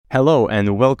Hello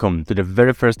and welcome to the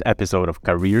very first episode of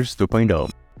Careers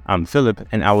 2.0. I'm Philip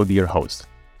and I will be your host,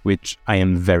 which I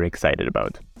am very excited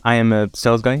about. I am a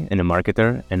sales guy and a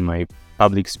marketer, and my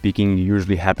public speaking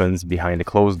usually happens behind the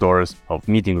closed doors of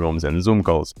meeting rooms and Zoom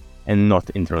calls and not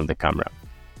in front of the camera.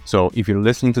 So if you're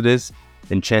listening to this,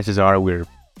 then chances are we're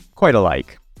quite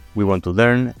alike. We want to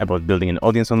learn about building an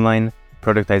audience online,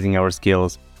 productizing our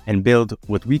skills, and build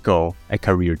what we call a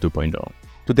Career 2.0.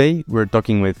 Today, we're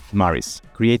talking with Maris,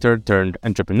 creator turned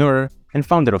entrepreneur and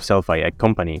founder of Sellfy, a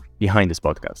company behind this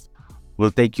podcast.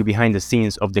 We'll take you behind the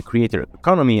scenes of the creator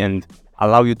economy and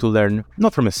allow you to learn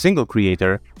not from a single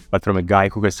creator, but from a guy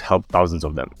who has helped thousands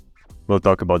of them. We'll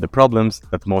talk about the problems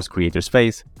that most creators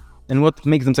face and what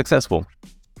makes them successful.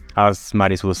 As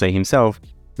Maris will say himself,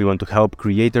 we want to help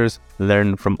creators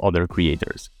learn from other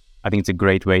creators. I think it's a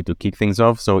great way to kick things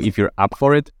off, so if you're up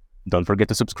for it, don't forget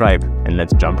to subscribe and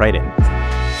let's jump right in.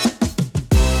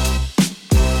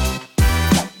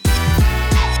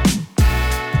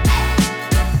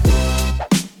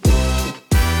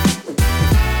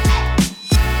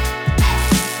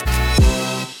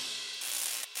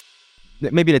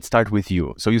 Maybe let's start with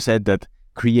you. So you said that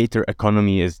creator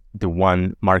economy is the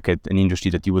one market and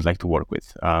industry that you would like to work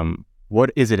with.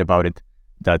 What is it about it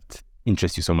that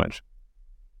interests you so much?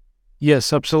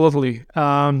 Yes, absolutely.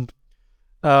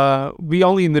 We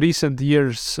only in recent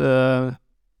years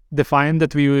defined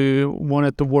that we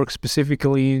wanted to work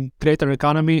specifically in creator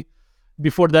economy.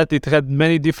 Before that, it had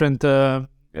many different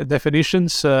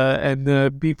definitions,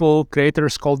 and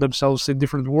creators called themselves in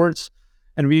different words.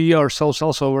 And we ourselves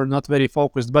also were not very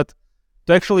focused. But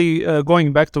to actually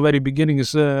going back to very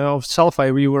beginnings of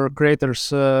Sellfy, we were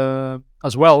creators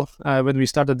as well when we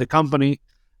started the company.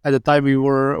 At the time, we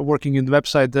were working in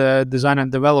website design and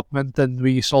development, and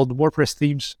we sold WordPress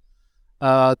themes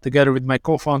together with my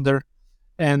co-founder.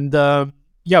 And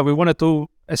we wanted to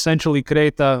essentially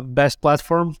create a best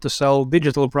platform to sell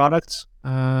digital products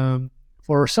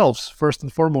for ourselves, first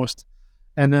and foremost.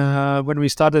 And when we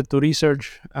started to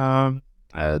research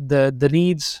the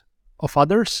needs of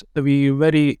others, we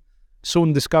very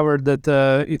soon discovered that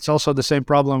it's also the same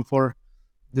problem for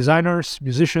designers,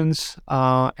 musicians,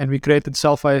 and we created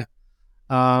Sellfy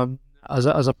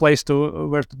as a place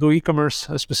where to do e-commerce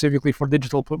specifically for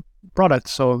digital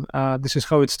products. So this is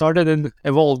how it started and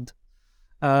evolved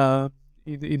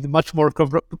in a much more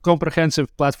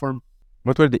comprehensive platform.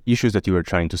 What were the issues that you were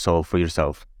trying to solve for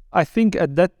yourself? I think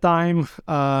at that time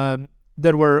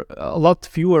there were a lot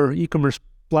fewer e-commerce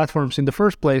platforms in the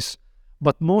first place,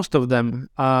 but most of them,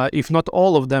 if not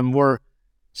all of them, were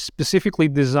specifically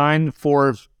designed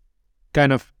for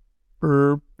kind of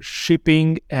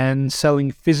shipping and selling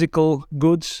physical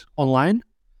goods online,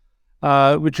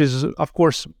 which is, of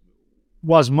course,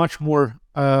 was much more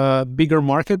bigger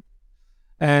market,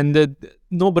 and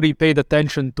nobody paid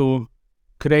attention to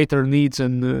creator needs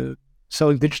and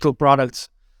selling digital products,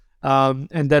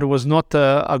 and there was not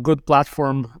a good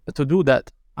platform to do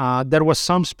that. There was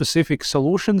some specific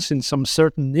solutions in some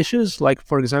certain niches, like,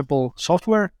 for example,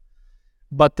 software.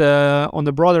 But on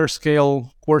the broader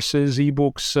scale, courses,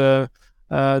 ebooks,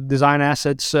 design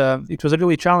assets, it was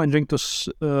really challenging to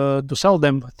sell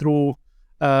them through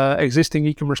existing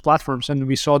e-commerce platforms. And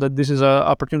we saw that this is an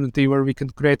opportunity where we can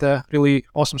create a really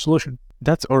awesome solution.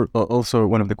 That's also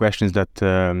one of the questions that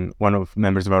one of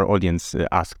members of our audience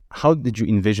asked. How did you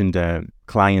envision the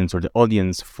clients or the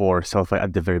audience for Sellfy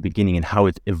at the very beginning and how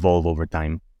it evolved over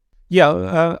time?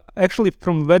 Yeah, actually,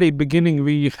 from very beginning,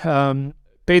 we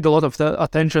paid a lot of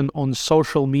attention on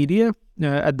social media.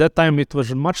 At that time, it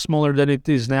was much smaller than it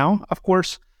is now, of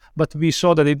course, but we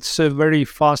saw that it's a very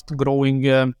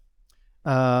fast-growing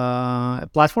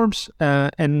platforms,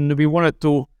 and we wanted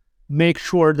to make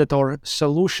sure that our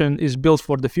solution is built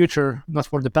for the future, not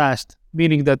for the past,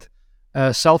 meaning that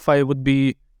Sellfy would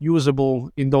be usable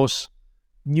in those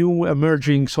new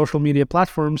emerging social media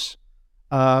platforms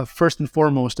first and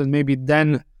foremost, and maybe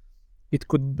then it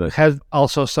could have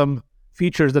also some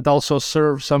features that also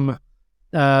serve some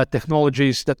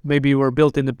technologies that maybe were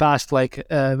built in the past, like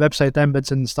website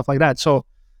embeds and stuff like that. So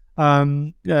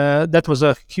that was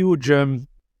a huge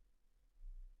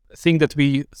thing that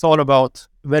we thought about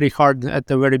very hard at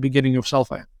the very beginning of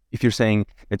Sellfy. If you're saying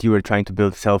that you were trying to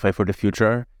build Sellfy for the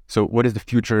future, so what does the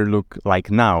future look like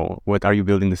now? What are you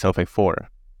building the Sellfy for?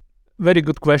 Very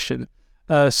good question.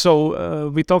 So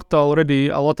we talked already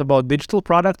a lot about digital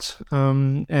products,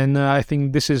 and I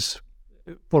think this is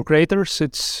for creators.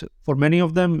 It's for many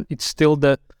of them, it's still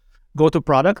the go-to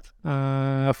product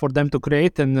for them to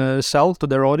create and sell to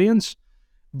their audience.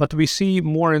 But we see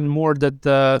more and more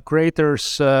that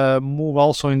creators move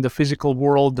also in the physical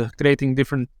world, creating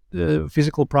different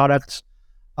physical products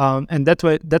And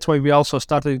that's why we also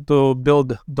started to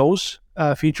build those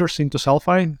features into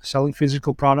Sellfy, selling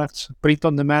physical products, print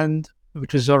on demand,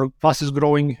 which is our fastest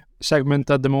growing segment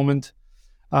at the moment.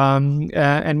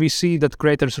 And we see that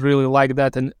creators really like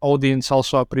that, and audience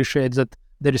also appreciates that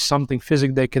there is something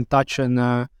physical they can touch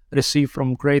and receive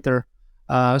from creator.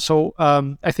 So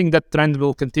I think that trend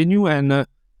will continue, and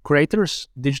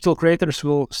digital creators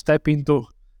will step into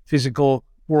physical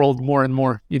world more and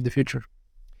more in the future.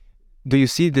 Do you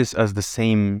see this as the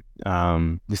same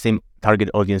target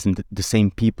audience and the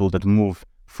same people that move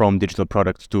from digital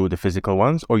products to the physical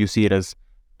ones, or you see it as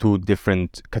two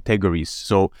different categories?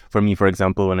 So for me, for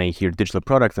example, when I hear digital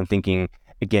products, I'm thinking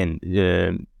again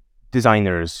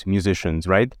designers, musicians,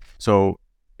 right? So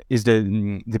is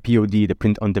the POD, the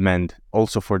print on demand,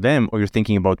 also for them, or you're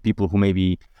thinking about people who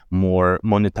maybe more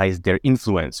monetize their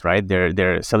influence, right?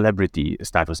 Their celebrity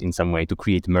status in some way to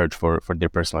create merch for their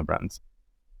personal brands?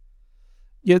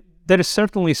 Yeah, there is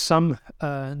certainly some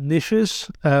niches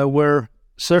where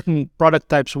certain product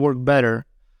types work better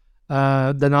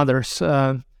than others.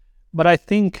 But I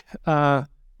think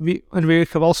we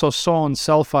have also saw on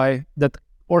Sellfy that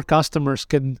our customers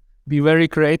can be very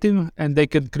creative, and they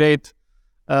can create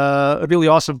really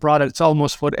awesome products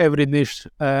almost for every niche.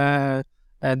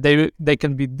 And they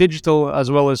can be digital as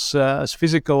well as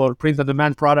physical or print on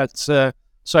demand products. So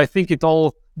I think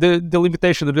the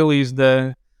limitation really is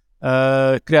the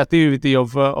creativity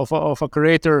of a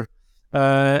creator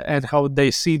and how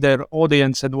they see their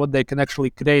audience and what they can actually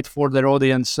create for their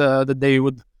audience that they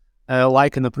would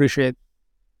like and appreciate.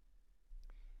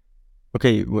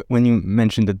 Okay, when you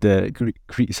mentioned that the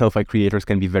Sellfy creators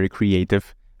can be very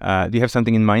creative, do you have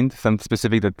something in mind, something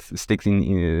specific that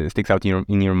sticks out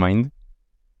in your mind?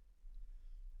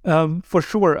 For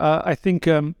sure, I think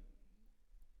the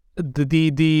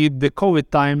COVID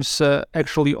times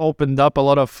actually opened up a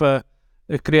lot of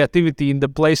creativity in the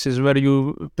places where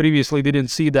you previously didn't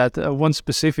see that. One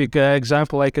specific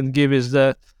example I can give is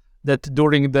that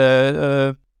during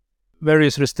the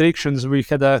various restrictions, we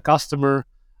had a customer,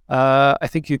 I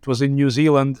think it was in New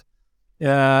Zealand.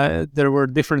 There were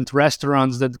different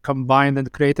restaurants that combined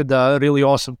and created a really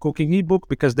awesome cooking ebook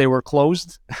because they were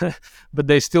closed, but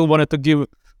they still wanted to give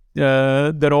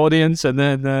their audience and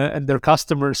then and their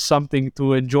customers something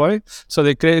to enjoy. So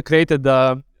they created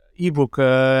the ebook.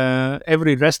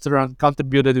 Every restaurant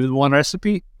contributed with one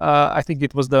recipe. I think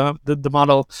it was the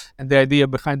model and the idea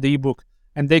behind the ebook,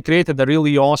 and they created a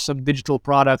really awesome digital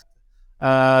product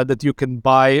that you can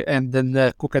buy and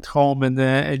then cook at home and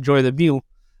enjoy the meal.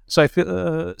 So I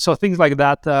feel so things like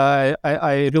that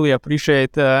I really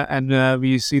appreciate, and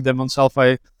we see them on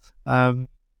Sellfy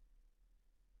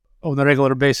on a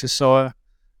regular basis. So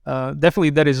definitely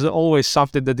there is always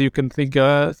something that you can think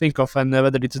of, and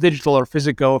whether it's digital or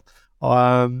physical,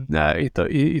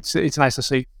 it's nice to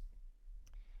see.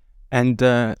 And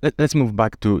let's move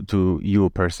back to you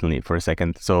personally for a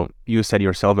second. So you said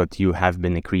yourself that you have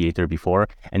been a creator before,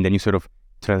 and then you sort of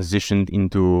transitioned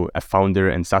into a founder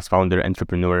and SaaS founder,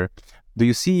 entrepreneur. Do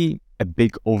you see a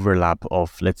big overlap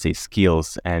of, let's say,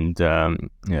 skills and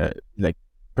like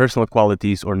personal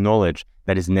qualities or knowledge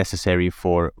that is necessary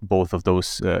for both of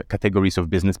those categories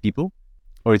of business people,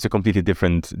 or it's a completely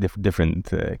different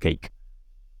cake?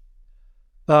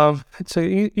 It's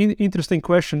an interesting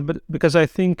question, but because I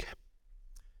think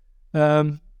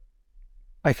I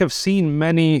have seen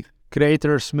many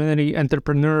creators, many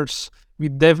entrepreneurs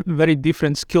with very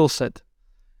different skill set.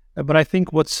 But I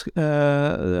think what's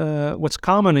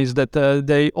common is that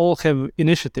they all have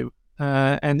initiative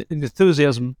and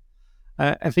enthusiasm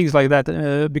and things like that.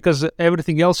 Because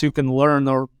everything else you can learn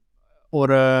or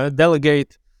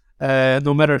delegate,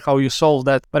 no matter how you solve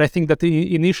that. But I think that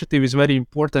the initiative is very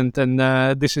important, and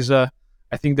this is I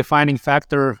think, defining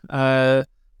factor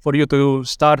for you to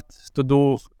start to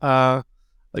do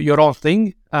your own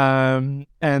thing. I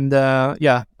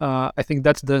think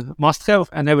that's the must-have,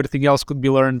 and everything else could be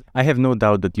learned. I have no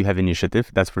doubt that you have initiative,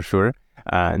 that's for sure,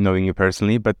 knowing you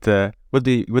personally. But what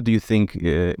do you think?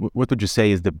 What would you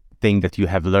say is the thing that you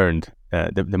have learned,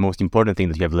 the most important thing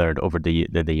that you have learned over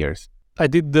the years? I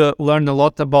did learn a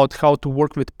lot about how to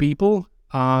work with people,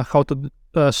 how to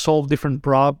solve different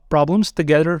problems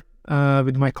together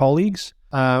with my colleagues,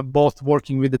 both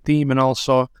working with the team and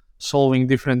also solving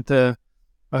different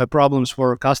problems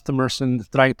for customers and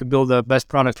trying to build the best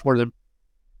product for them.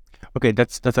 Okay,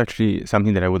 that's actually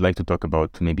something that I would like to talk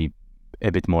about maybe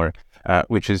a bit more,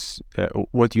 which is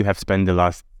what you have spent the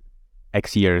last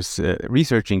X years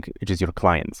researching, which is your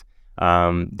clients.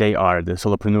 They are the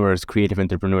solopreneurs, creative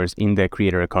entrepreneurs in the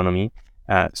creator economy.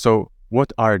 So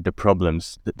what are the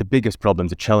problems, the biggest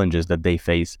problems, the challenges that they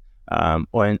face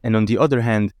And on the other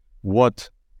hand, what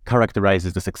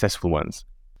characterizes the successful ones?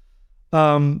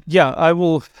 I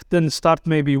will then start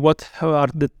maybe what are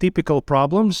the typical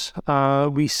problems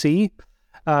we see.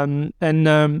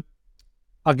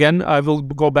 Again, I will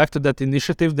go back to that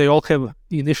initiative. They all have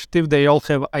initiative. They all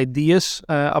have ideas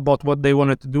about what they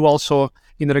wanted to do also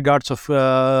in regards of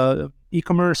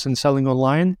e-commerce and selling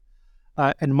online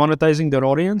and monetizing their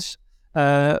audience.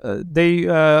 They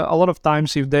a lot of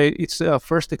times, if it's a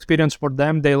first experience for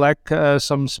them, they lack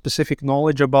some specific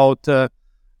knowledge about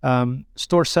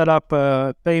store setup,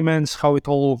 payments, how it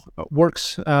all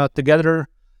works together.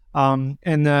 And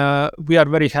we are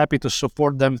very happy to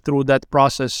support them through that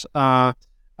process,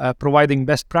 providing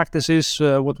best practices,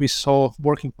 what we saw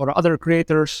working for other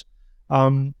creators,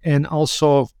 and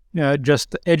also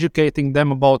just educating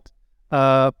them about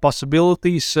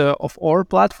possibilities of our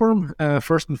platform,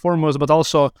 first and foremost, but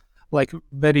also like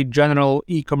very general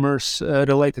e-commerce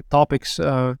related topics.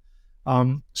 So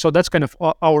that's kind of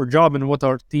our job and what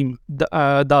our team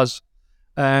does.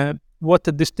 What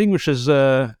distinguishes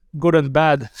good and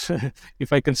bad,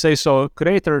 if I can say so,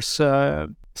 creators.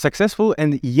 Successful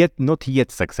and yet not yet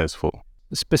successful.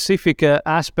 Specific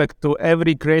aspect to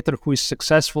every creator who is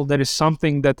successful, there is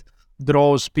something that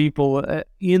draws people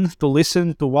in to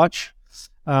listen, to watch.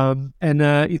 And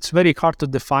it's very hard to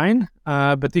define.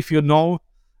 But if you know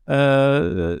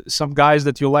some guys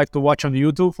that you like to watch on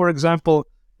YouTube, for example,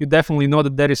 you definitely know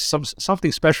that there is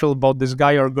something special about this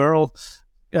guy or girl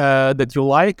that you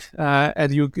like,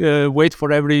 and you wait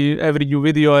for every new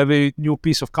video, every new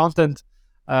piece of content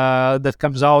that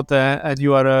comes out, and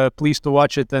you are pleased to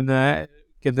watch it and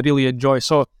can really enjoy.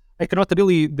 So I cannot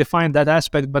really define that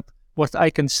aspect, but what I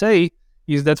can say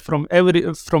is that from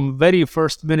very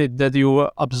first minute that you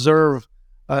observe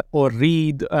or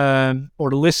read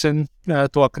or listen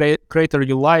to a creator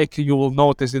you like, you will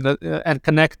notice it and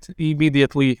connect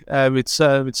immediately with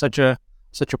such a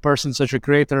person, such a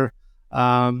creator,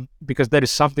 because there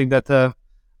is something that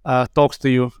talks to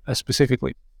you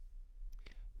specifically.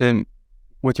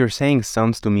 What you're saying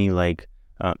sounds to me like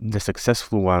the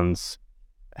successful ones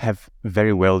have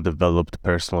very well developed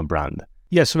personal brand.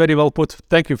 Yes, very well put.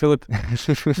 Thank you, Philip.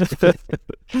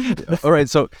 All right.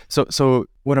 So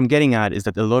what I'm getting at is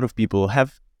that a lot of people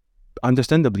have,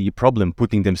 understandably, a problem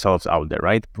putting themselves out there,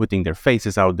 right? Putting their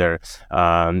faces out there,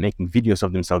 making videos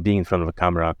of themselves, being in front of a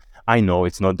camera. I know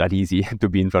it's not that easy to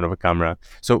be in front of a camera.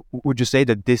 So would you say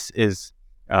that this is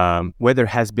whether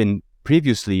has been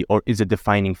previously or is a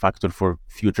defining factor for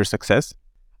future success?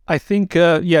 I think,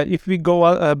 if we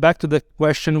go back to the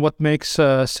question, what makes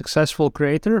a successful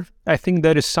creator, I think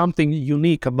there is something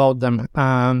unique about them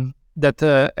that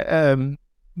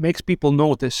makes people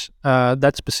notice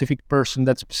that specific person,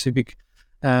 that specific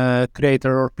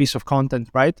creator or piece of content,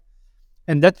 right?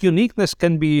 And that uniqueness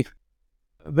can be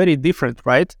very different,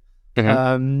 right?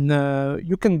 Mm-hmm.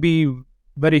 You can be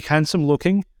very handsome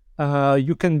looking.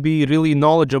 You can be really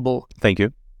knowledgeable. Thank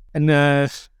you. And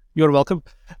you're welcome.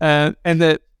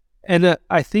 And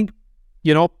I think,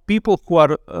 people who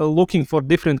are looking for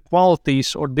different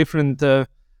qualities or different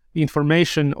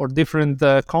information or different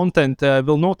content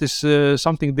will notice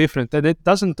something different. And it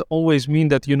doesn't always mean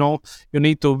that, you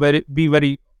need to be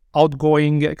very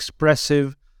outgoing,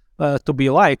 expressive to be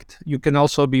liked. You can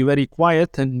also be very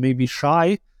quiet and maybe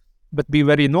shy, but be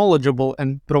very knowledgeable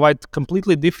and provide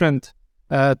completely different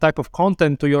type of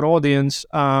content to your audience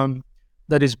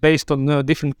that is based on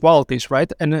different qualities,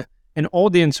 right? And an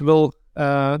audience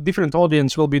different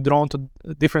audience will be drawn to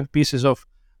different pieces of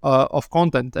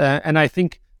content. And I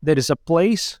think there is a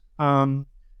place,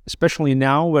 especially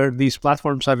now where these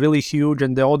platforms are really huge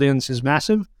and the audience is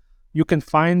massive, you can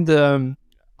find a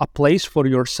place for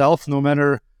yourself, no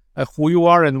matter who you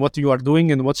are and what you are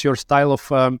doing and what's your style of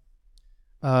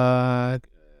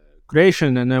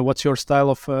creation and what's your style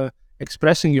of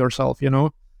expressing yourself.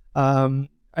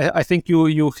 I think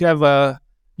you have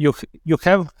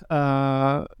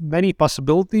many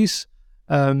possibilities,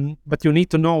 but you need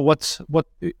to know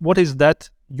what is that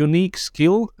unique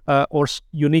skill or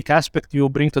unique aspect you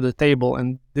bring to the table,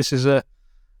 and this is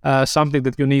something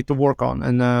that you need to work on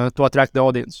and to attract the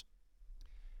audience.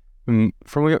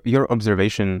 From your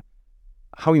observation,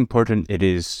 how important it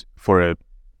is for a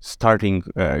starting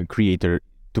creator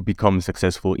to become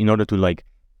successful in order to,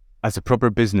 as a proper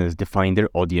business, define their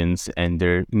audience and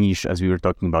their niche, as we were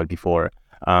talking about before?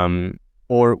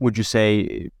 Or would you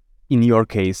say, in your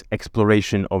case,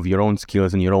 exploration of your own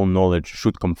skills and your own knowledge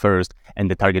should come first and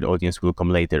the target audience will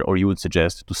come later? Or you would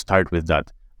suggest to start with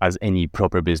that, as any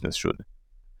proper business should?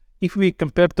 If we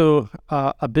compare to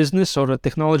a business or a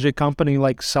technology company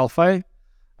like Sellfy,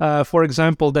 for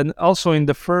example, then also in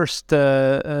the first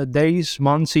days,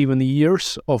 months, even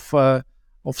years of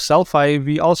Sellfy,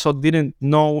 we also didn't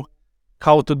know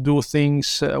how to do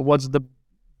things, what's the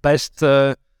best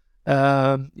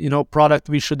product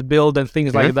we should build and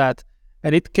things like that.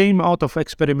 And it came out of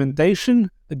experimentation,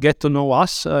 get to know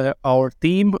us, our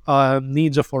team,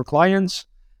 needs of our clients,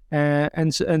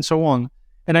 and so on.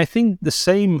 And I think the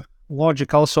same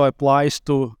logic also applies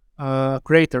to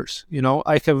creators.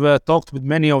 I have talked with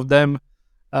many of them,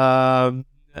 and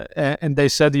they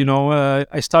said,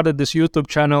 I started this YouTube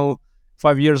channel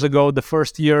 5 years ago. The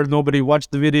first year, nobody watched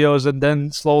the videos, and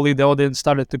then slowly the audience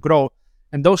started to grow.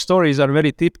 And those stories are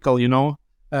very typical,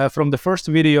 from the first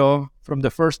video, from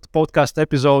the first podcast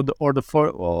episode, or the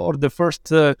first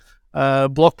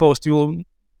blog post. You will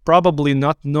probably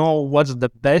not know what's the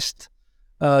best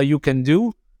you can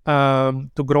do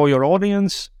to grow your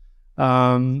audience,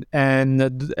 and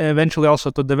eventually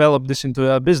also to develop this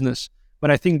into a business.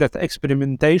 But I think that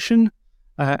experimentation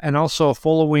and also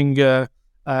following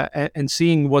and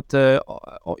seeing what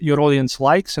your audience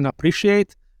likes and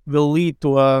appreciate will lead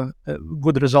to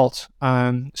good results.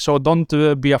 So don't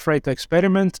be afraid to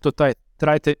experiment, to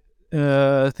try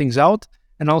things out,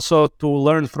 and also to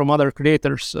learn from other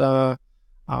creators.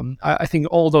 I think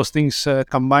all those things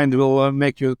combined will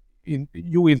make you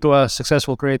into a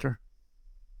successful creator.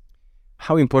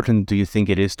 How important do you think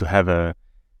it is to have a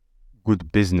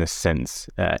good business sense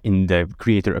in the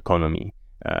creator economy?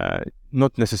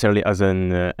 Not necessarily as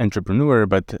an entrepreneur,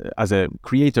 but as a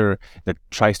creator that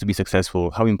tries to be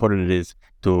successful, how important it is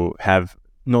to have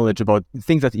knowledge about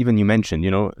things that even you mentioned,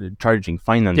 charging,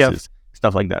 finances,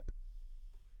 stuff like that.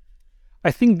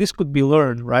 I think this could be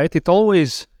learned, right? It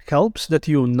always helps that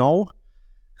you know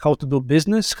how to do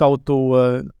business, how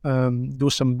to do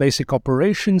some basic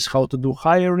operations, how to do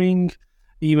hiring.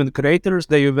 Even creators,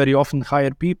 they very often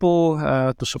hire people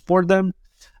to support them.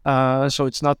 So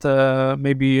it's not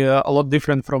maybe a lot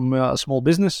different from a small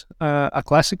business, a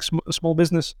classic small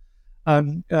business.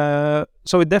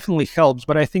 So it definitely helps,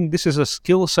 but I think this is a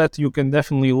skill set you can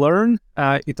definitely learn.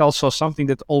 It's also something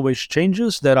that always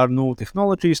changes. There are new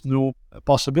technologies, new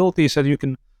possibilities, and you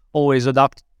can always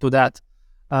adapt to that.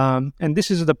 And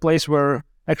this is the place where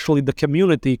actually the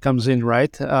community comes in,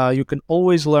 right? You can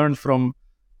always learn from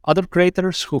other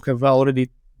creators who have already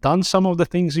done some of the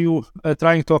things you are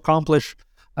trying to accomplish.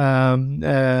 I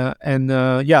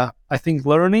think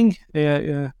learning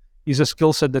is a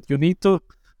skill set that you need to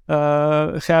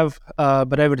have,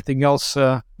 but everything else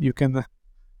you can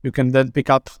then pick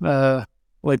up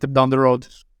later down the road.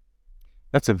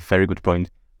 That's a very good point.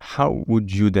 How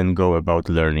would you then go about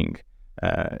learning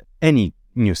any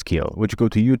new skill? Would you go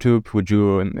to YouTube? Would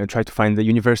you try to find the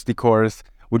university course?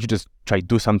 Would you just try to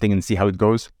do something and see how it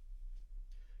goes?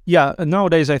 Yeah,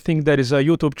 nowadays I think there is a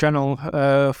YouTube channel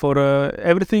for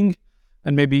everything,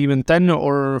 and maybe even 10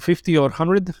 or 50 or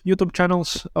 100 YouTube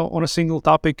channels on a single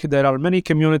topic. There are many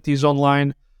communities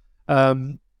online.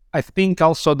 I think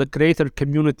also the creator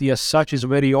community as such is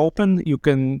very open. You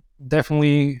can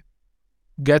definitely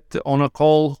get on a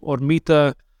call or meet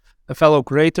a fellow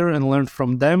creator and learn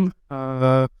from them.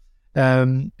 I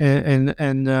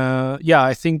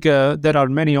think there are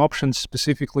many options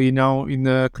specifically now in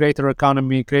the creator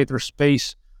economy, creator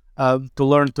space, to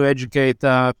learn to educate.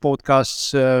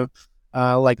 Podcasts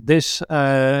like this,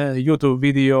 YouTube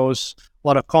videos, a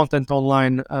lot of content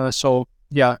online. I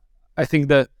think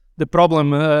that the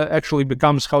problem actually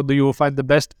becomes, how do you find the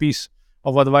best piece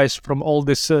of advice from all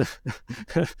this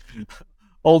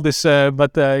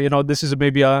this is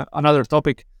maybe another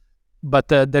topic. But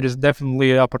there is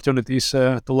definitely opportunities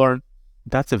to learn.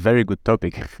 That's a very good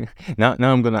topic. Now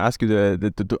I'm going to ask you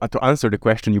to answer the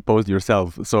question you posed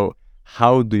yourself. So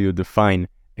how do you define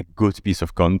a good piece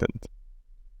of content?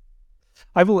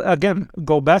 I will again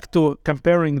go back to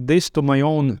comparing this to my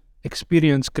own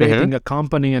experience creating a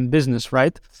company and business,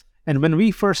 right? And when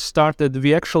we first started,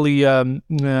 we actually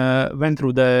went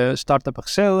through the Startup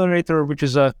Accelerator, which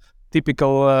is a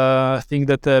typical thing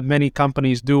that many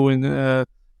companies do in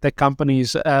tech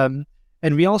companies.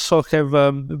 And we also have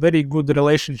a very good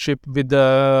relationship with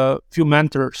a few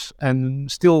mentors,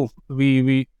 and still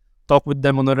we talk with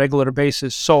them on a regular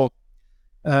basis. So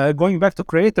going back to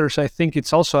creators, I think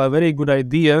it's also a very good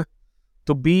idea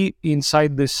to be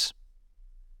inside this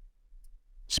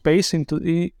space,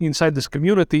 inside this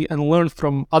community, and learn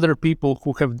from other people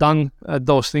who have done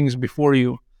those things before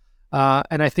you.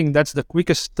 And I think that's the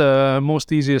quickest,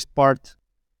 most easiest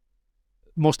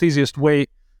way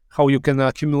how you can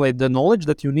accumulate the knowledge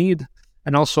that you need,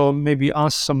 and also maybe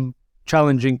ask some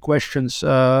challenging questions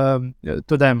to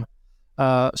them.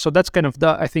 So that's kind of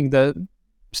I think the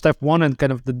step one and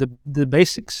kind of the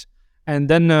basics. And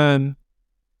then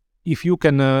if you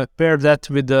can pair that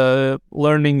with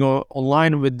learning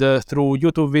online through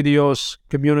YouTube videos,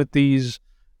 communities,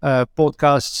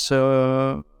 podcasts,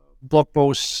 blog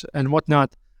posts, and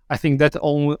whatnot, I think that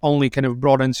only kind of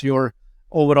broadens your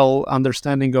overall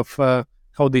understanding of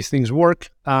how these things work,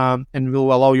 and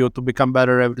will allow you to become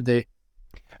better every day.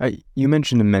 You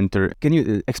mentioned a mentor. Can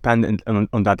you expand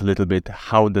on that a little bit?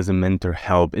 How does a mentor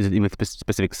help? Is it with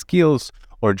specific skills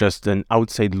or just an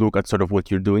outside look at sort of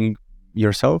what you're doing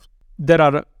yourself? There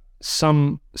are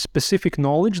some specific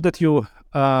knowledge that you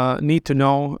need to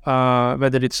know,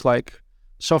 whether it's like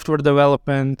software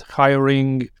development,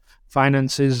 hiring,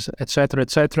 finances, etc.,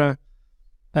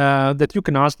 that you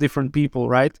can ask different people,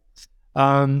 right?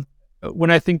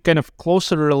 When I think kind of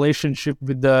closer relationship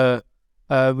with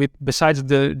besides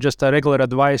just a regular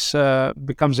advice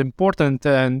becomes important,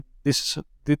 and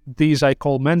these I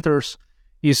call mentors,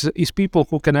 is people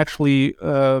who can actually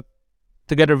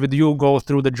together with you go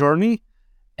through the journey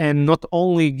and not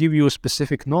only give you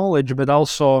specific knowledge but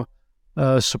also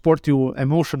support you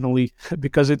emotionally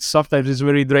because sometimes it's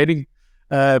very draining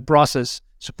process.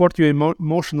 Support you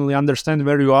emotionally, understand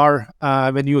where you are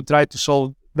when you try to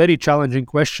solve very challenging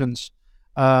questions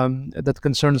that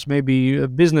concerns maybe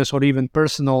business or even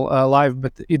personal life,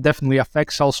 but it definitely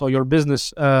affects also your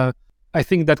business. I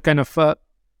think that kind of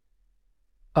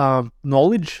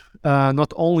knowledge,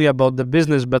 not only about the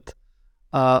business but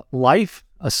life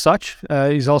as such,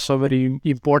 is also very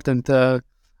important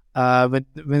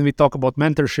when we talk about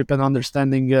mentorship and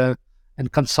understanding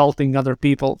and consulting other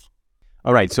people.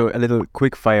 All right, so a little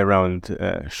quick fire round,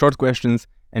 short questions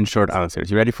and short answers.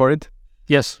 You ready for it?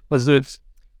 Yes, let's do it.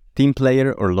 Team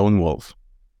player or lone wolf?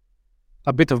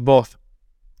 A bit of both.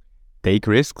 Take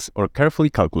risks or carefully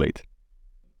calculate?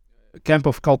 Camp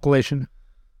of calculation.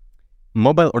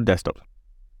 Mobile or desktop?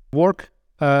 Work,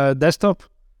 desktop.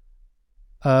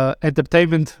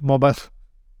 Entertainment, mobile.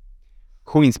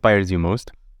 Who inspires you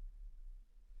most?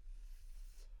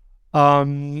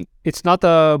 It's not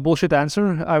a bullshit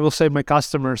answer. I will say my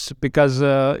customers, because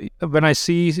when I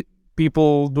see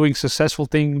people doing successful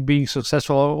thing, being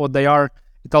successful at what they are,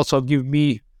 it also gives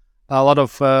me a lot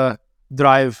of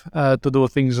drive to do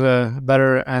things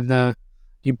better and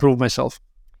improve myself.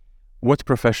 What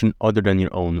profession other than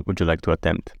your own would you like to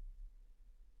attempt?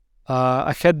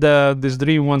 I had this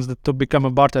dream once to become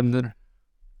a bartender.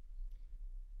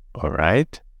 All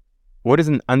right. What is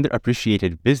an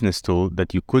underappreciated business tool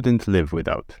that you couldn't live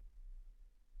without?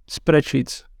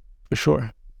 Spreadsheets, for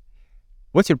sure.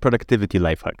 What's your productivity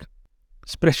life hack?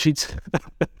 Spreadsheets.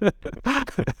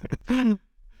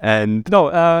 And no,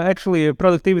 actually,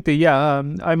 productivity. Yeah,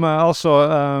 I'm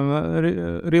also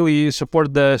really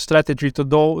support the strategy to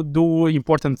do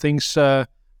important things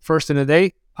first in the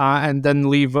day, and then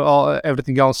leave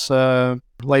everything else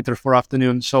later for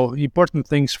afternoon. So important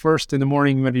things first in the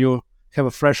morning when you have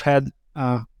a fresh head.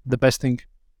 The best thing.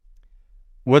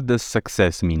 What does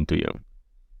success mean to you?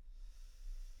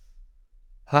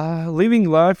 Living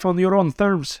life on your own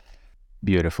terms.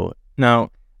 Beautiful.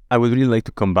 Now, I would really like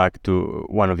to come back to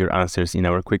one of your answers in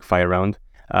our quick fire round.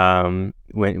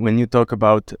 When you talk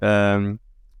about doing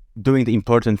the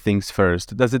important things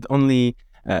first, does it only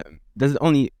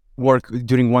work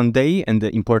during one day and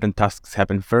the important tasks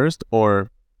happen first,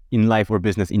 or in life or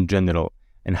business in general?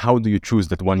 And how do you choose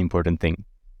that one important thing?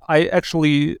 I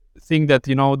actually think that,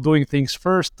 doing things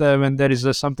first when there is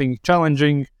something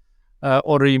challenging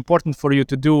or important for you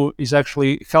to do is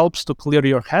actually helps to clear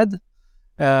your head.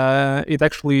 It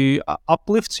actually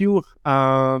uplifts you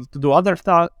to do other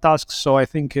tasks. So I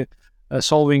think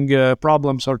solving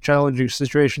problems or challenging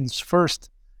situations first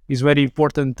is very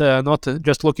important, not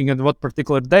just looking at what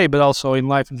particular day, but also in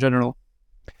life in general.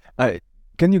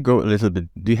 Can you go a little bit?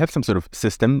 Do you have some sort of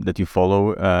system that you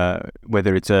follow,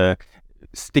 whether it's a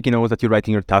sticky note that you're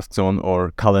writing your tasks on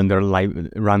or calendar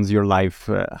runs your life?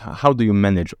 How do you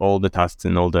manage all the tasks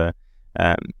and all the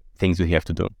things you have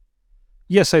to do?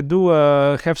 Yes, I do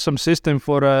have some system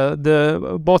for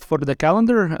both for the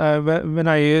calendar when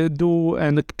I do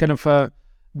and kind of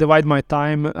divide my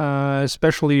time,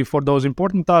 especially for those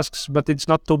important tasks. But it's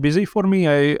not too busy for me.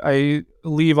 I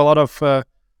leave a lot of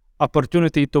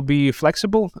opportunity to be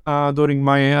flexible during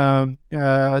my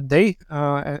day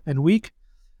and week,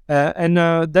 and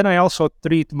then I also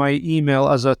treat my email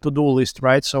as a to-do list,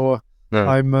 right? So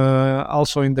I'm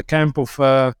also in the camp of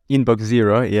inbox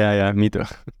zero. Yeah, me too.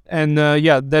 And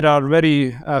there are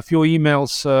very few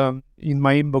emails in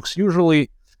my inbox usually,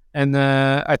 and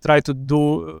I try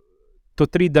to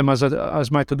treat them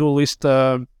as my to-do list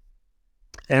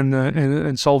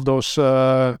and solve those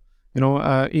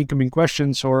incoming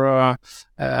questions or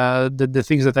the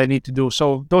things that I need to do.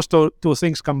 So those two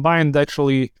things combined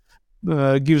actually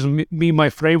gives me my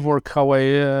framework how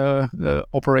I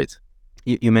operate.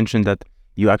 You mentioned that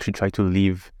you actually try to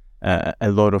leave a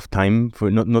lot of time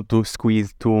for not to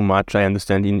squeeze too much. I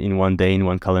understand in one day, in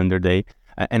one calendar day,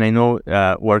 and I know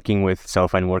working with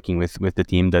Sellfy and working with the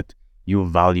team that you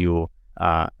value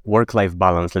work-life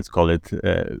balance, let's call it,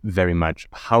 very much.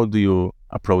 How do you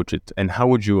approach it, and how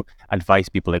would you advise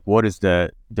people? Like, what is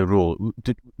the rule?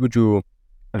 Would you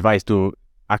advise to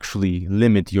actually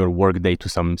limit your work day to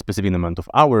some specific amount of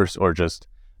hours, or just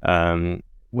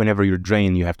whenever you're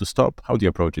drained, you have to stop? How do you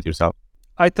approach it yourself?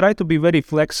 I try to be very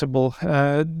flexible,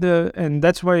 and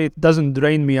that's why it doesn't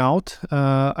drain me out.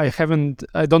 I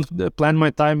don't plan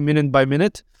my time minute by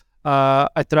minute.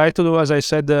 I try to do, as I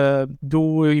said,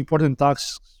 do important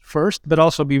tasks first, but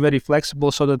also be very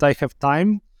flexible so that I have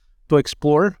time to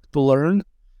explore, to learn,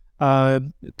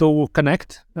 to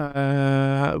connect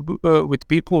with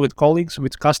people, with colleagues,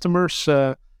 with customers,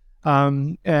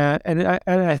 and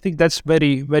I think that's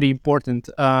very, very important.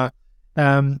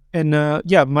 My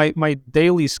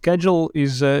daily schedule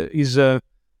is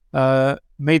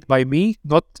made by me,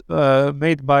 not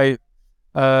made by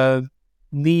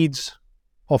needs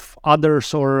of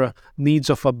others or needs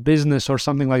of a business or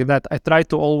something like that. I try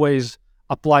to always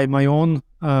apply my own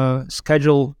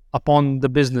schedule upon the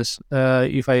business.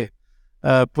 If I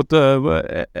put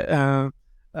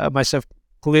myself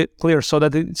clear so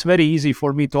that it's very easy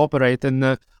for me to operate,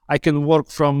 and I can work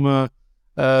from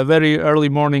very early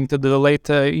morning to the late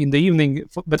in the evening,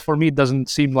 but for me it doesn't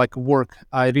seem like work.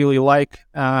 I really like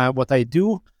what I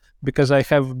do because I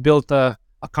have built a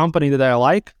company that I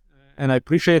like and I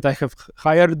appreciate. I have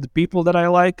hired the people that I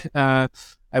like. I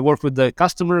work with the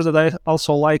customers that I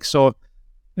also like. So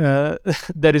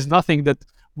there is nothing that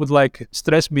would like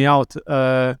stress me out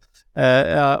or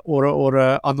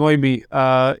annoy me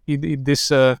in this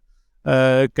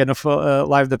kind of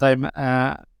life that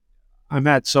I'm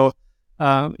at. So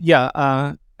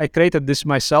I created this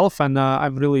myself, and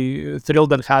I'm really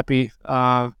thrilled and happy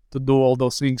to do all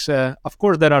those things. Of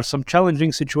course, there are some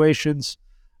challenging situations,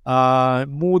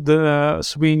 mood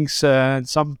swings, and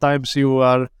sometimes you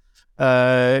are,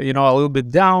 a little bit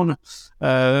down.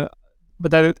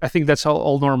 But I think that's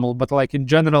all normal. But like in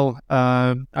general,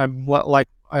 I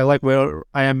like where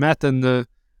I am at, and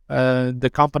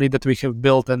the company that we have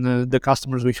built, and the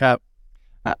customers we have.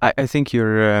 I think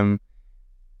you're.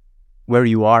 Where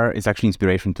you are is actually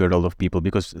inspiration to a lot of people,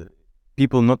 because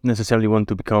people not necessarily want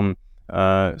to become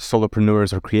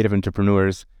solopreneurs or creative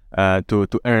entrepreneurs to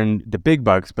earn the big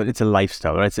bucks, but it's a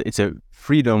lifestyle, right? It's a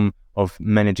freedom of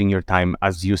managing your time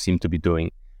as you seem to be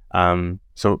doing.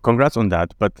 So congrats on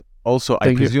that. But also,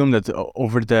 I presume that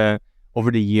over the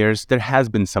years, there has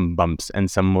been some bumps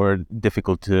and some more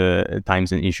difficult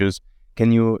times and issues.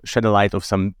 Can you shed a light of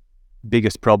some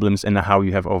biggest problems and how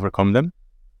you have overcome them?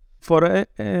 For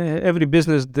every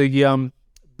business, the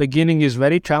beginning is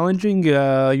very challenging.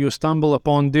 You stumble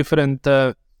upon different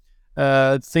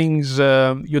things.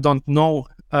 You don't know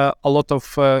a lot of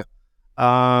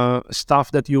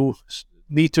stuff that you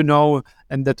need to know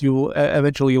and that you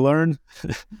eventually learn.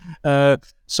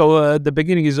 So the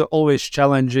beginning is always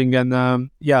challenging, and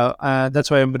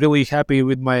that's why I'm really happy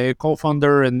with my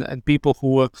co-founder and people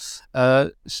who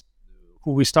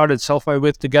we started Sellfy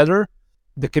with together.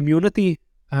 The community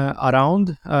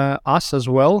around us as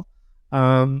well,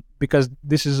 because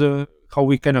this is how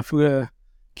we kind of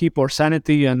keep our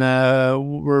sanity, and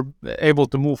we're able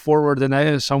to move forward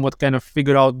and somewhat kind of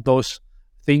figure out those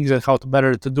things and how to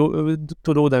better to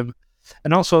do them.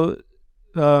 And also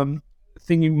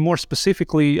thinking more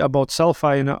specifically about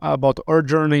Sellfy and about our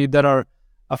journey, there are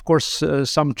of course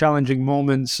some challenging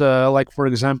moments, like for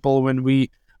example when we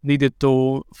needed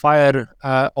to fire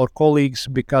our colleagues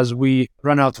because we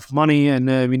ran out of money, and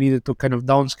we needed to kind of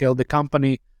downscale the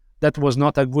company. That was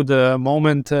not a good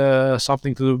moment,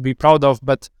 something to be proud of,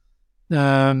 but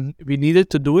we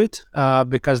needed to do it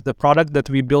because the product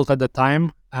that we built at the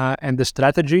time and the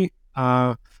strategy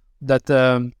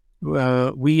that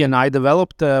we and I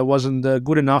developed wasn't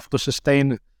good enough to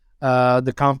sustain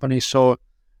the company. So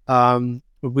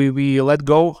we let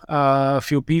go a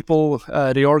few people,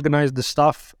 reorganized the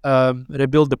stuff,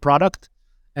 rebuild the product,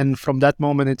 and from that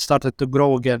moment it started to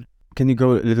grow again. Can you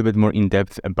go a little bit more in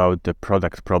depth about the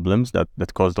product problems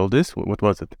that caused all this? What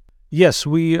was it? Yes,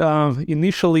 we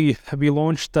initially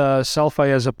launched Sellfy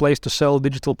as a place to sell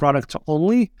digital products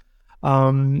only.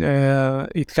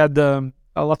 It had a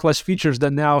lot less features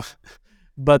than now.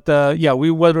 But we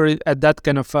were at that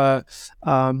kind of a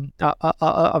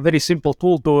very simple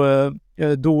tool to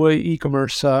do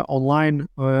e-commerce online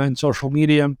and social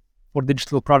media for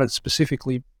digital products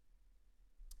specifically.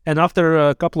 And after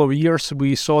a couple of years,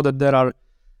 we saw that there are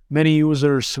many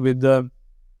users with a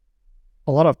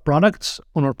lot of products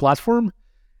on our platform,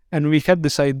 and we had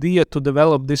this idea to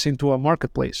develop this into a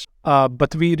marketplace.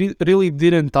 But we really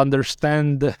didn't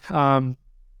understand how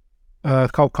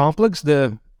complex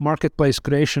the marketplace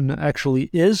creation actually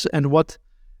is, and what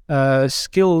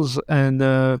skills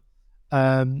and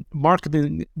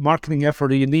marketing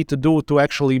effort you need to do to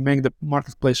actually make the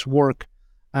marketplace work.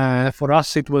 For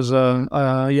us, it was a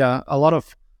lot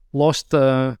of lost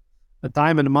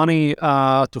time and money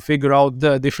to figure out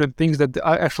the different things that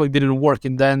actually didn't work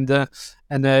in the end,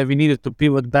 and we needed to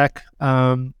pivot back,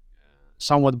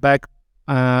 somewhat back,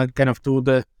 kind of to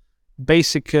the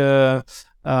basic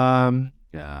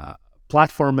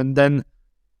platform, and then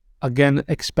again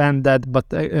expand that, but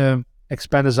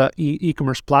expand as a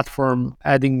e-commerce platform,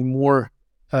 adding more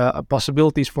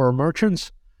possibilities for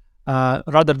merchants.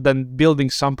 Rather than building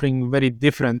something very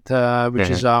different, which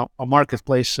is a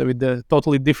marketplace with the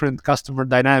totally different customer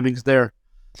dynamics there.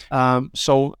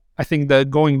 So I think that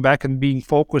going back and being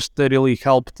focused really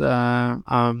helped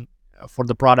for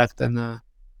the product. And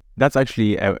that's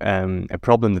actually a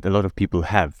problem that a lot of people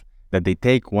have, that they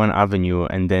take one avenue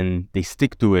and then they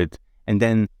stick to it, and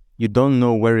then you don't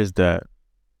know where is the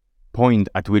point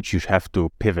at which you have to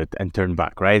pivot and turn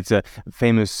back, right? It's a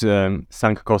famous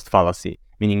sunk cost fallacy,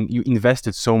 meaning you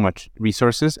invested so much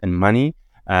resources and money,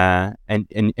 and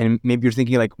maybe you're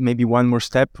thinking like maybe one more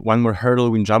step, one more hurdle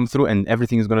we jump through and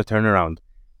everything is going to turn around.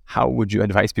 How would you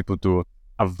advise people to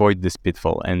avoid this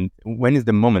pitfall? And when is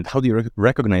the moment? How do you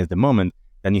recognize the moment?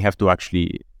 Then you have to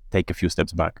actually take a few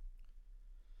steps back.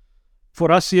 For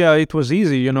us, it was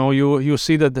easy. You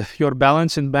see that your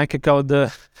balance in bank account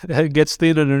gets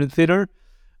thinner and thinner,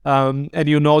 and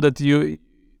you know that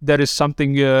there is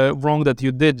something wrong that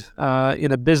you did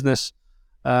in a business.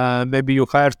 Maybe you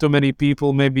hired too many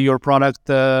people. Maybe your product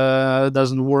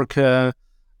doesn't work.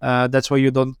 That's why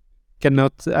you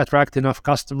cannot attract enough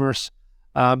customers.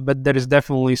 But there is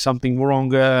definitely something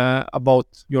wrong about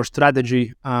your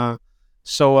strategy.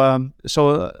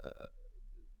 So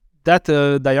that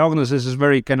diagnosis is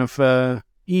very kind of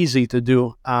easy to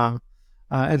do.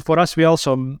 And for us, we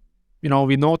also,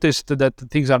 we noticed that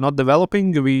things are not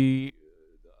developing. We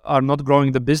are not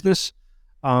growing the business.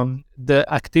 The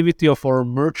activity of our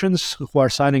merchants who are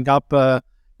signing up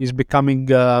is becoming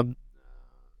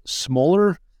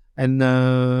smaller and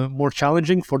more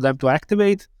challenging for them to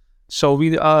activate. So we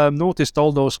noticed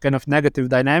all those kind of negative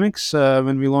dynamics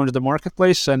when we launched the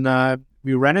marketplace, and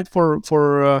we ran it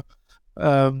for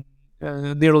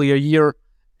nearly a year.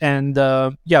 And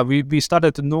we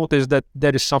started to notice that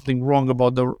there is something wrong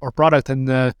about our product,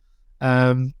 and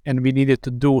we needed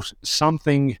to do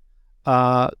something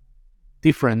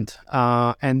different.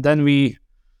 And then we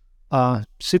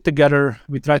sit together.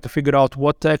 We try to figure out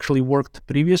what actually worked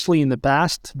previously in the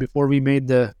past before we made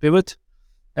the pivot.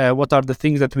 What are the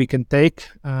things that we can take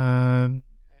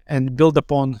and build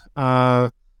upon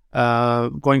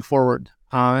going forward?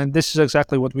 And this is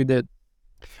exactly what we did.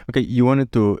 Okay, you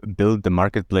wanted to build the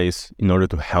marketplace in order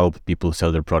to help people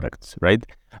sell their products, right?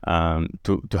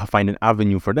 To find an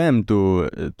avenue for them to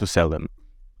sell them.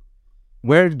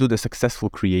 Where do the successful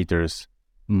creators,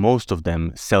 most of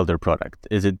them, sell their product?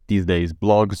 Is it these days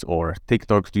blogs or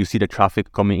TikToks? Do you see the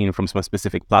traffic coming in from some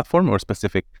specific platform or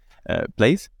specific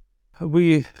place?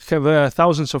 We have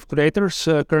thousands of creators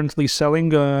currently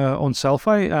selling on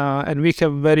Sellfy, and we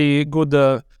have very good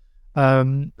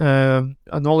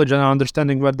knowledge and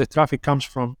understanding where the traffic comes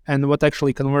from and what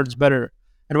actually converts better.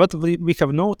 And what we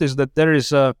have noticed that there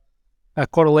is a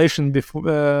correlation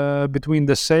between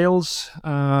the sales,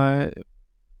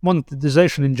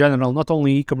 monetization in general, not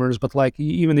only e-commerce, but like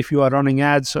even if you are running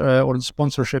ads or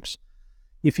sponsorships.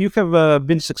 If you have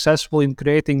been successful in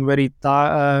creating very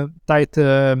tight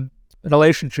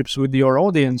relationships with your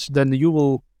audience, then you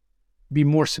will be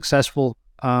more successful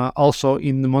also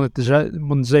in the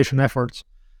monetization efforts.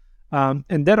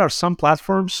 And there are some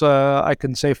platforms, I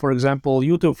can say, for example,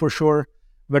 YouTube for sure,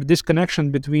 where this connection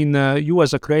between you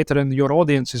as a creator and your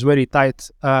audience is very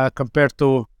tight compared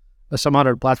to some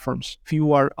other platforms. If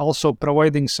you are also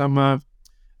providing some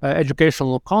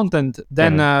educational content,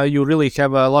 then you really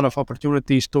have a lot of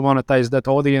opportunities to monetize that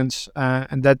audience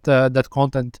and that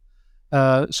content.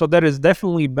 So there is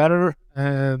definitely better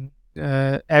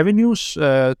avenues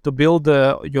to build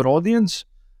your audience,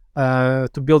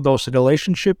 to build those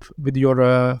relationships with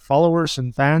your followers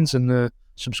and fans and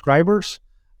subscribers.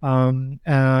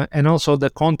 And also the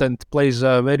content plays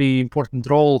a very important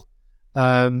role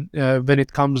when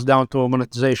it comes down to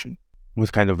monetization.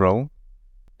 What kind of role?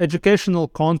 educational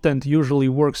content usually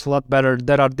works a lot better.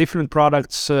 There are different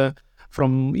products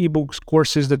from ebooks,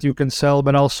 courses that you can sell,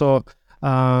 but also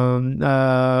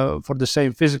for the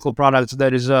same physical products,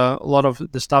 there is a lot of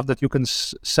the stuff that you can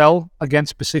sell, again,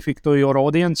 specific to your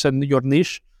audience and your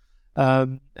niche,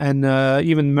 and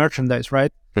even merchandise,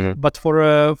 right? But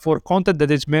for content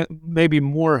that is maybe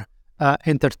more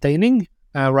entertaining,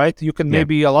 right? You can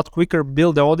maybe a lot quicker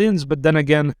build the audience, but then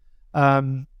again,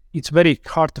 it's very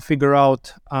hard to figure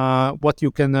out what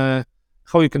you can,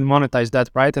 how you can monetize that,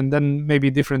 right? And then maybe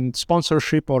different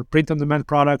sponsorship or print-on-demand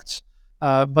products.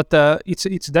 But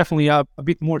it's definitely a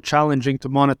bit more challenging to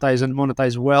monetize and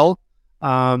monetize well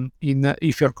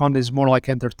if your content is more like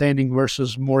entertaining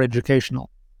versus more educational.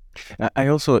 I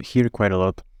also hear quite a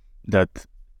lot that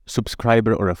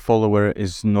subscriber or a follower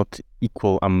is not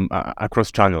equal across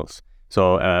channels.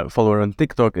 So a follower on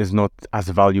TikTok is not as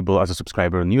valuable as a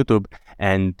subscriber on YouTube,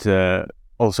 and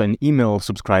also an email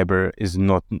subscriber is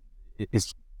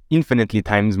infinitely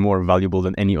times more valuable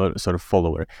than any other sort of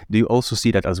follower. Do you also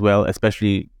see that as well,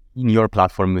 especially in your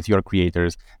platform with your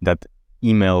creators, that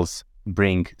emails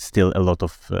bring still a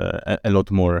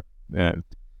lot more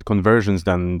conversions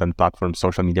than platforms,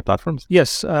 social media platforms?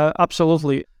 Yes,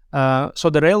 absolutely. So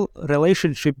the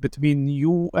relationship between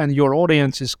you and your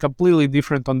audience is completely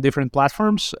different on different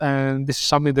platforms, and this is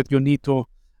something that you need to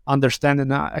understand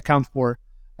and account for.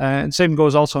 And same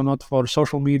goes also not for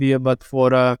social media, but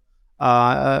for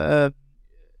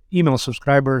email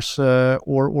subscribers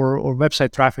or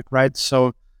website traffic, right?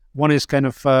 So one is kind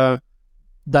of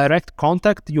direct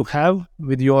contact you have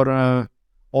with your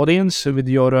audience, with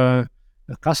your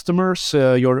customers.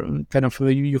 Your kind of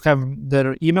you have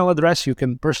their email address. You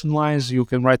can personalize. You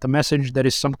can write a message. There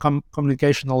is some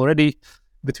communication already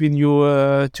between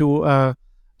you two.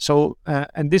 So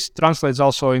and this translates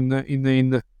also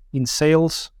in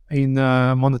sales, in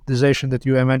monetization that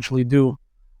you eventually do.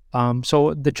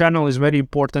 So the channel is very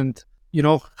important. You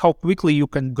know how quickly you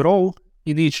can grow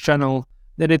in each channel.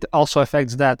 Then it also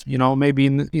affects that. You know, maybe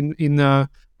in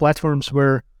platforms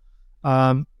where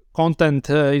content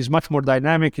is much more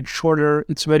dynamic, it's shorter,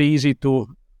 it's very easy to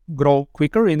grow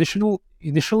quicker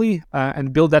initially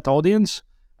and build that audience.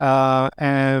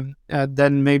 And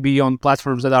then maybe on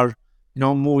platforms that are,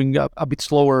 moving a bit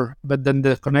slower, but then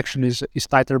the connection is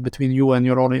tighter between you and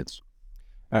your audience.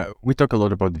 We talk a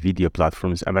lot about video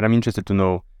platforms, but I'm interested to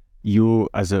know, you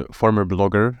as a former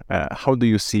blogger, how do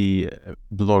you see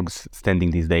blogs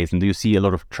standing these days? And do you see a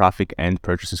lot of traffic and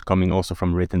purchases coming also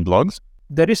from written blogs?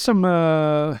 There is some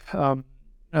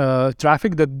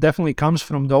traffic that definitely comes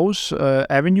from those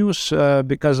avenues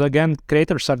because, again,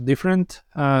 creators are different.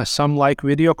 Some like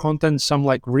video content, some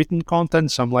like written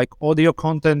content, some like audio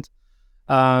content.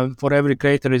 For every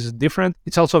creator is different.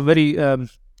 It's also very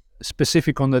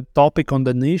specific on the topic, on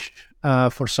the niche.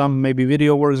 For some, maybe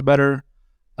video works better.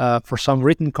 For some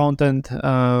written content,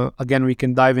 again, we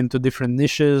can dive into different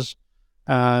niches.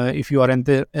 If you are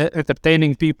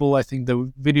entertaining people, I think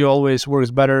the video always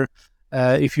works better.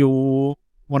 If you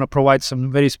want to provide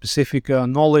some very specific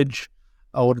knowledge,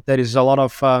 or there is a lot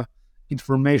of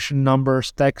information,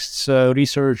 numbers, texts,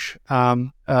 research,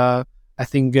 I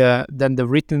think then the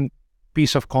written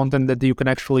piece of content that you can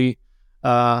actually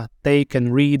take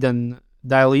and read and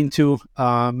dial into,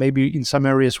 maybe in some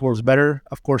areas works better.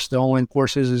 Of course, the online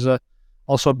courses is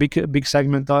also a big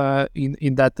segment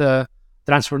in that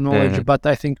transfer knowledge, but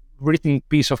I think written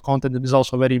piece of content is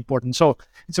also very important. So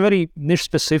it's very niche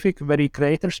specific, very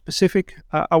creator specific,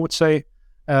 I would say,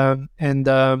 and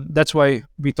that's why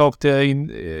we talked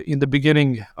in the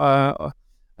beginning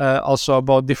also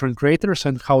about different creators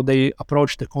and how they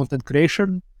approach the content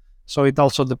creation. So it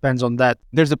also depends on that.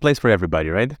 There's a place for everybody,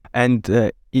 right?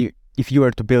 And if you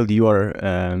were to build your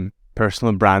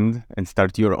personal brand and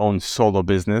start your own solo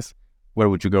business, where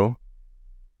would you go?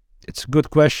 It's a good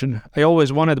question. I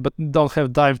always wanted, but don't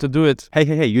have time to do it.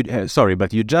 Hey! You sorry,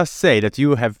 but you just say that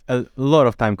you have a lot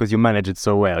of time because you manage it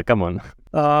so well. Come on.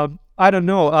 I don't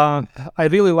know. I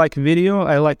really like video.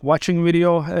 I like watching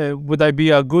video. Would I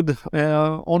be a good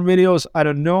on videos? I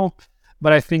don't know,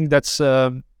 but I think that's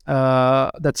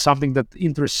something that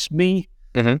interests me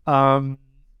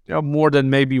more than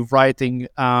maybe writing.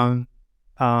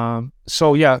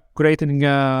 So yeah, creating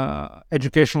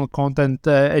educational content,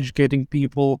 educating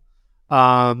people.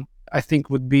 I think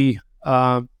would be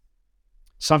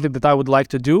something that I would like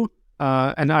to do,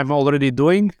 and I'm already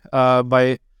doing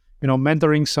by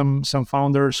mentoring some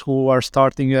founders who are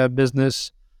starting a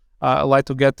business. I like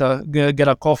to get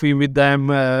a coffee with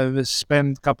them,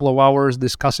 spend a couple of hours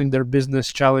discussing their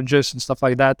business challenges and stuff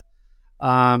like that.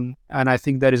 And I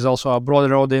think there is also a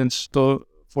broader audience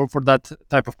for that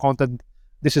type of content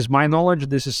this is my knowledge.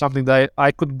 This is something that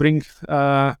I could bring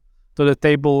to the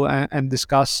table and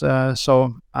discuss.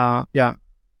 Yeah.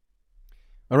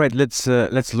 All right, let's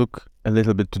look a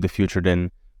little bit to the future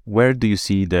then. Where do you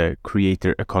see the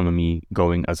creator economy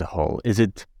going as a whole? Is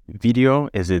it video?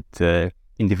 Is it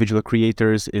individual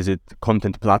creators? Is it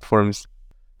content platforms?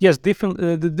 Yes,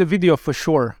 the video for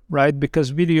sure, right? Because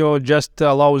video just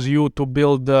allows you to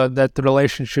build that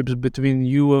relationships between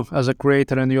you as a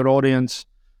creator and your audience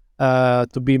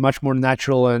to be much more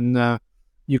natural, and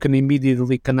you can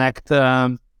immediately connect.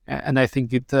 And I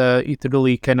think it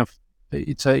really kind of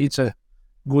it's a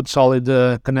good solid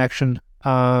connection,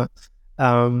 and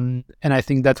I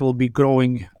think that will be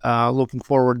growing looking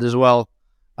forward as well.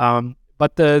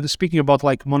 But speaking about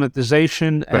like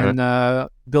monetization and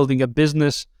building a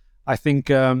business, I think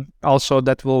also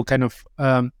that will kind of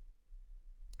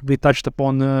we touched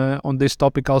upon on this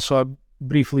topic also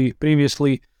briefly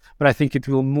previously, but I think it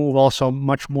will move also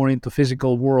much more into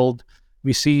physical world.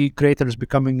 We see creators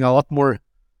becoming a lot more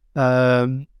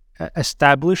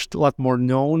established, a lot more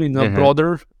known in a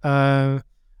broader kind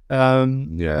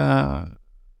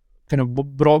of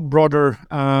broader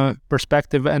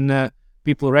perspective, and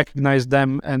people recognize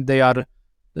them, and they are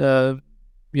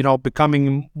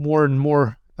becoming more and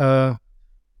more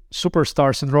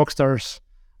superstars and rock stars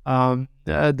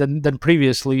than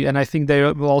previously. And I think they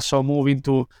will also move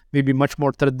into maybe much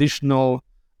more traditional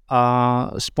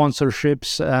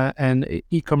sponsorships and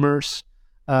e-commerce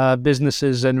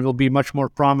businesses, and will be much more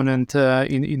prominent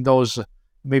in those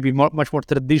maybe much more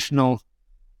traditional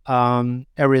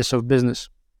areas of business.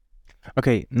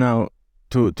 Okay, now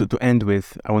to end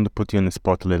with, I want to put you on the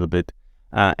spot a little bit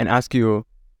and ask you,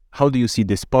 how do you see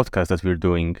this podcast that we're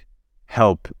doing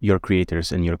help your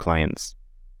creators and your clients?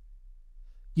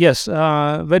 Yes,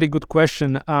 very good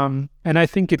question. And I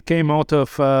think it came out of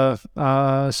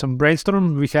some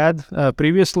brainstorm we had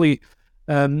previously.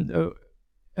 And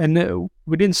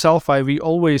within Sellfy, we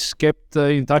always kept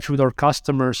in touch with our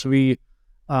customers. We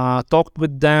talked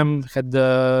with them, had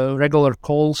regular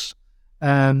calls,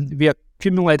 and we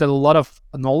accumulated a lot of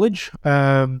knowledge,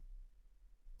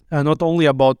 not only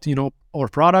about our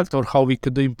product or how we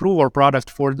could improve our product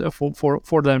for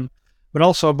them, but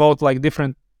also about like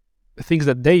different things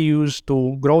that they use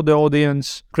to grow the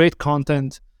audience, create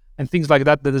content, and things like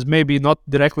that is maybe not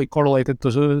directly correlated to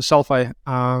Sellfy.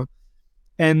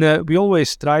 And we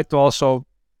always try to also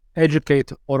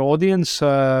educate our audience,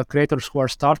 creators who are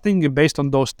starting, based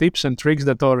on those tips and tricks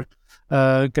that our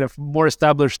kind of more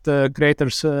established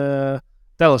creators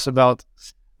tell us about.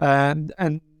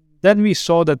 And then we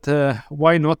saw that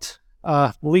why not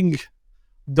link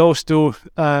those two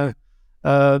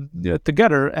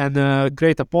together and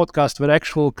create a podcast where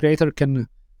actual creator can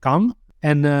come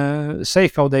and say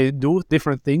how they do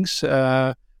different things,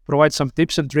 provide some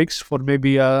tips and tricks for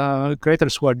maybe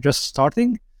creators who are just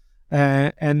starting,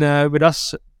 and with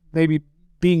us maybe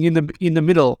being in the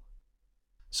middle.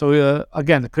 So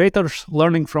again, creators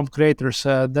learning from creators.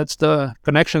 That's the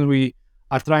connection we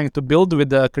are trying to build with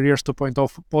the Careers 2.0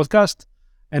 podcast,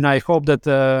 and I hope that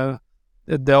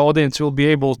the audience will be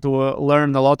able to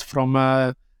learn a lot from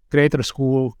creators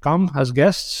who come as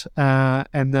guests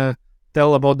and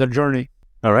tell about their journey.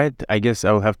 All right, I guess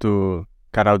I'll have to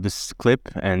cut out this clip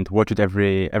and watch it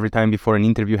every time before an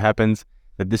interview happens.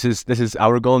 That this is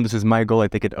our goal, and this is my goal. I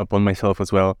take it upon myself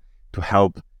as well to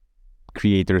help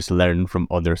creators learn from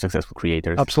other successful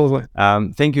creators. Absolutely.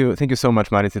 Thank you so much,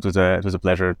 Marit. It was a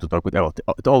pleasure to talk with.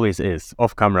 It always is,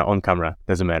 off camera, on camera,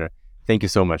 doesn't matter. Thank you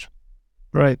so much.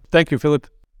 Right. Thank you, Philip.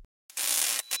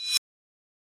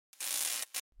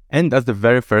 And that's the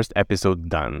very first episode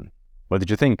done. What did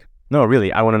you think? No,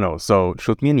 really, I want to know. So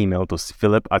shoot me an email to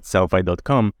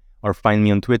philip@sellfy.com or find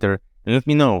me on Twitter and let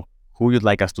me know who you'd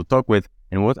like us to talk with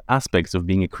and what aspects of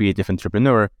being a creative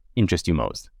entrepreneur interest you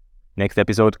most. Next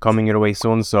episode coming your way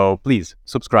soon, so please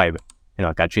subscribe, and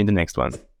I'll catch you in the next one.